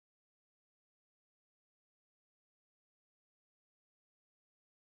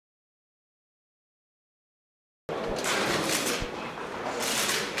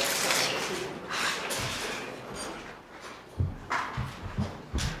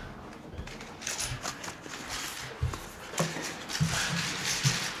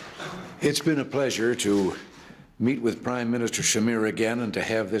It's been a pleasure to meet with Prime Minister Shamir again and to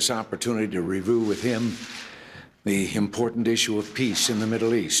have this opportunity to review with him the important issue of peace in the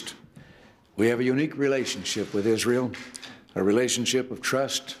Middle East. We have a unique relationship with Israel, a relationship of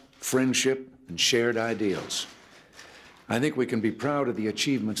trust, friendship, and shared ideals. I think we can be proud of the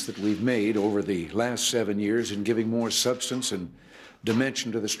achievements that we've made over the last 7 years in giving more substance and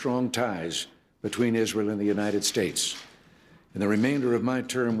dimension to the strong ties between Israel and the United States. In the remainder of my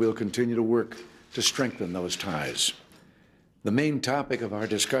term, we'll continue to work to strengthen those ties. The main topic of our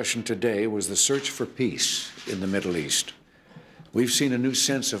discussion today was the search for peace in the Middle East. We've seen a new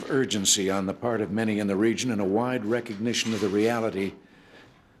sense of urgency on the part of many in the region and a wide recognition of the reality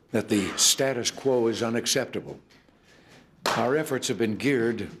that the status quo is unacceptable. Our efforts have been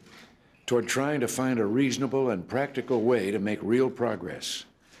geared toward trying to find a reasonable and practical way to make real progress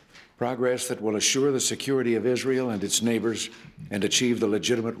that will assure the security of Israel and its neighbors and achieve the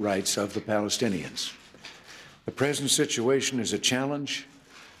legitimate rights of the Palestinians. The present situation is a challenge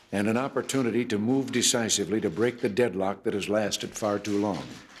and an opportunity to move decisively to break the deadlock that has lasted far too long.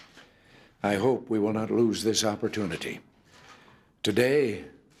 I hope we will not lose this opportunity. Today,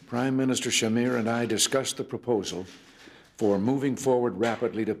 Prime Minister Shamir and I discussed the proposal for moving forward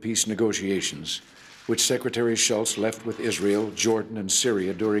rapidly to peace negotiations, which Secretary Shultz left with Israel, Jordan, and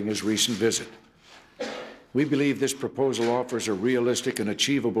Syria during his recent visit. We believe this proposal offers a realistic and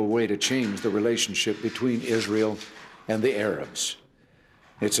achievable way to change the relationship between Israel and the Arabs.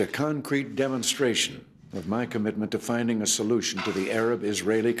 It's a concrete demonstration of my commitment to finding a solution to the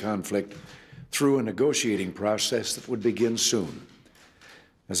Arab-Israeli conflict through a negotiating process that would begin soon.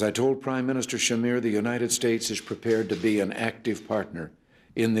 As I told Prime Minister Shamir, the United States is prepared to be an active partner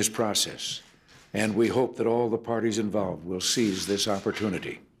in this process, and we hope that all the parties involved will seize this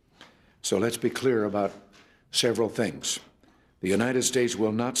opportunity. So let's be clear about several things. The United States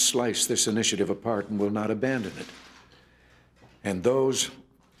will not slice this initiative apart and will not abandon it. And those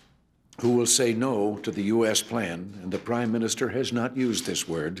who will say no to the U.S. plan, and the Prime Minister has not used this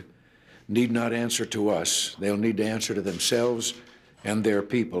word, need not answer to us. They'll need to answer to themselves and their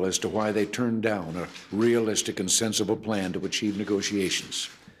people as to why they turned down a realistic and sensible plan to achieve negotiations.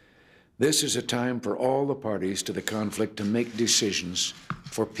 This is a time for all the parties to the conflict to make decisions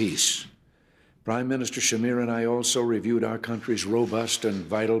for peace. Prime Minister Shamir and I also reviewed our country's robust and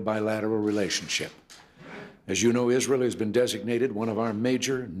vital bilateral relationship. As you know, Israel has been designated one of our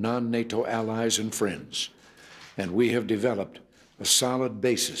major non-NATO allies and friends, and we have developed a solid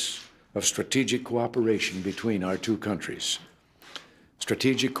basis of strategic cooperation between our two countries.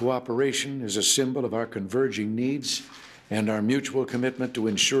 Strategic cooperation is a symbol of our converging needs and our mutual commitment to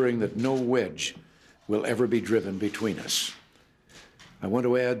ensuring that no wedge will ever be driven between us. I want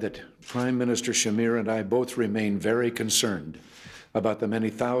to add that Prime Minister Shamir and I both remain very concerned about the many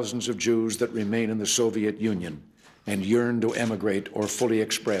thousands of Jews that remain in the Soviet Union and yearn to emigrate or fully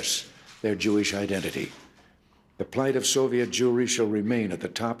express their Jewish identity. The plight of Soviet Jewry shall remain at the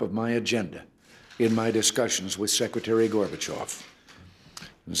top of my agenda in my discussions with Secretary Gorbachev.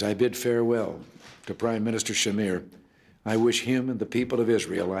 As I bid farewell to Prime Minister Shamir, I wish him and the people of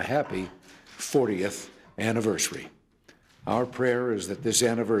Israel a happy 40th anniversary. Our prayer is that this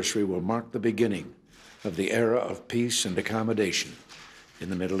anniversary will mark the beginning of the era of peace and accommodation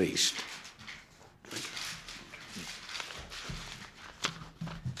in the Middle East.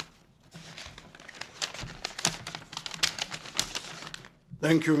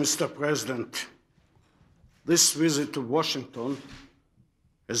 Thank you, Mr. President. This visit to Washington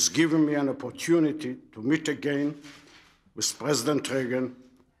has given me an opportunity to meet again with President Reagan,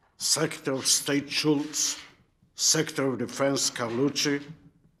 Secretary of State Shultz, Secretary of Defense Carlucci,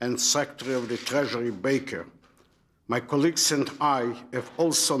 and Secretary of the Treasury Baker. My colleagues and I have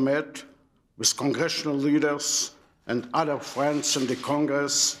also met with congressional leaders and other friends in the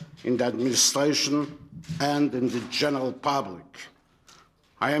Congress, in the administration, and in the general public.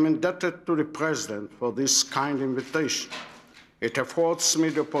 I am indebted to the President for this kind invitation. It affords me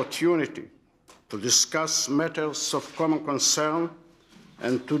the opportunity to discuss matters of common concern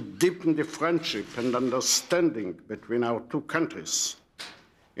and to deepen the friendship and understanding between our two countries.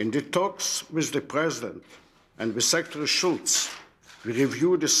 In the talks with the President and with Secretary Shultz, we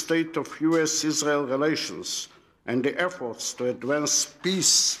reviewed the state of U.S.-Israel relations and the efforts to advance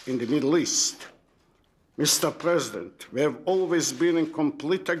peace in the Middle East. Mr. President, we have always been in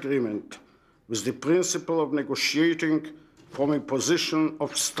complete agreement with the principle of negotiating from a position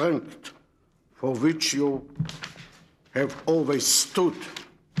of strength, for which you have always stood.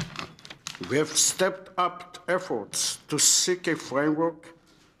 We have stepped up efforts to seek a framework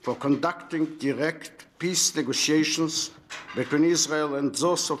for conducting direct peace negotiations between Israel and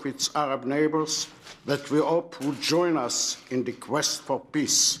those of its Arab neighbors that we hope would join us in the quest for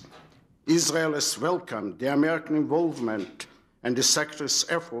peace. Israel has welcomed the American involvement and the Secretary's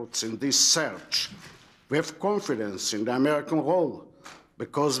efforts in this search. We have confidence in the American role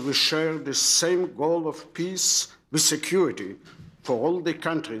because we share the same goal of peace with security for all the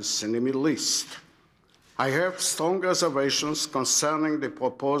countries in the Middle East. I have strong reservations concerning the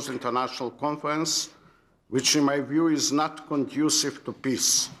proposed international conference, which in my view is not conducive to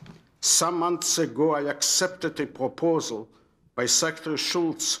peace. Some months ago, I accepted a proposal by Secretary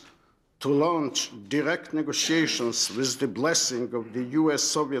Schultz to launch direct negotiations with the blessing of the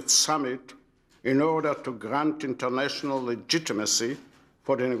US-Soviet summit in order to grant international legitimacy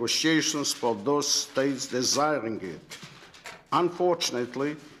for the negotiations for those states desiring it.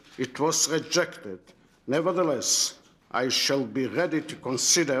 Unfortunately, it was rejected. Nevertheless, I shall be ready to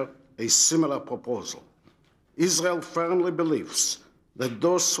consider a similar proposal. Israel firmly believes that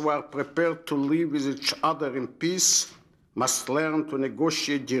those who are prepared to live with each other in peace must learn to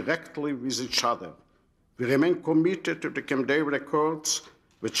negotiate directly with each other. We remain committed to the Camp David Accords,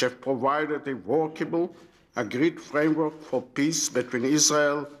 which have provided a workable, agreed framework for peace between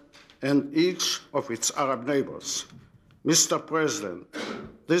Israel and each of its Arab neighbors. Mr. President,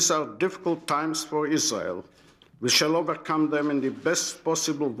 these are difficult times for Israel. We shall overcome them in the best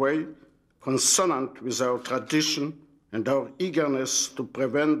possible way, consonant with our tradition and our eagerness to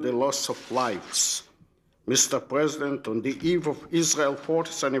prevent the loss of lives. Mr. President, on the eve of Israel's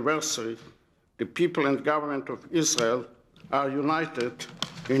 40th anniversary, the people and government of Israel are united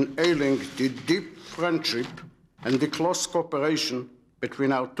in hailing the deep friendship and the close cooperation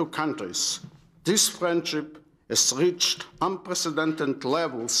between our two countries. This friendship has reached unprecedented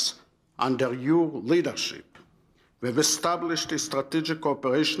levels under your leadership. We have established a strategic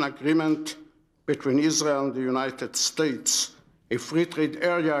cooperation agreement between Israel and the United States, a free trade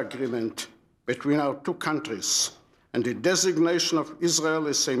area agreement between our two countries, and the designation of Israel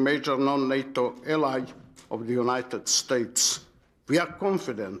as a major non-NATO ally of the United States. We are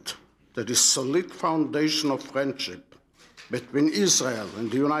confident that the solid foundation of friendship between Israel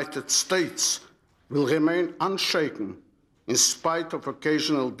and the United States will remain unshaken in spite of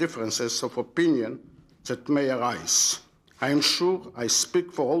occasional differences of opinion that may arise. I am sure I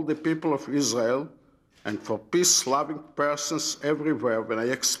speak for all the people of Israel and for peace-loving persons everywhere when I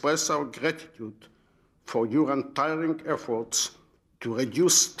express our gratitude for your untiring efforts to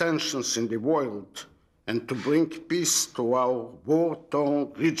reduce tensions in the world and to bring peace to our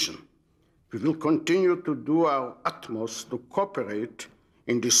war-torn region. We will continue to do our utmost to cooperate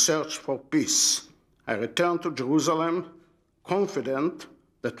in the search for peace. I return to Jerusalem confident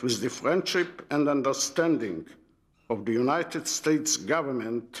that with the friendship and understanding of the United States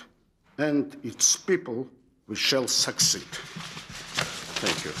government and its people, we shall succeed.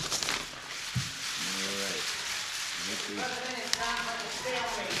 Thank you.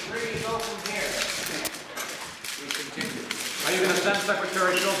 Are you going to send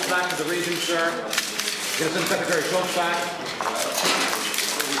Secretary Schultz back to the region, sir? You're going to send Secretary Schultz back?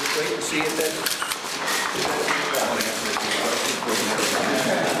 Wait to see if that.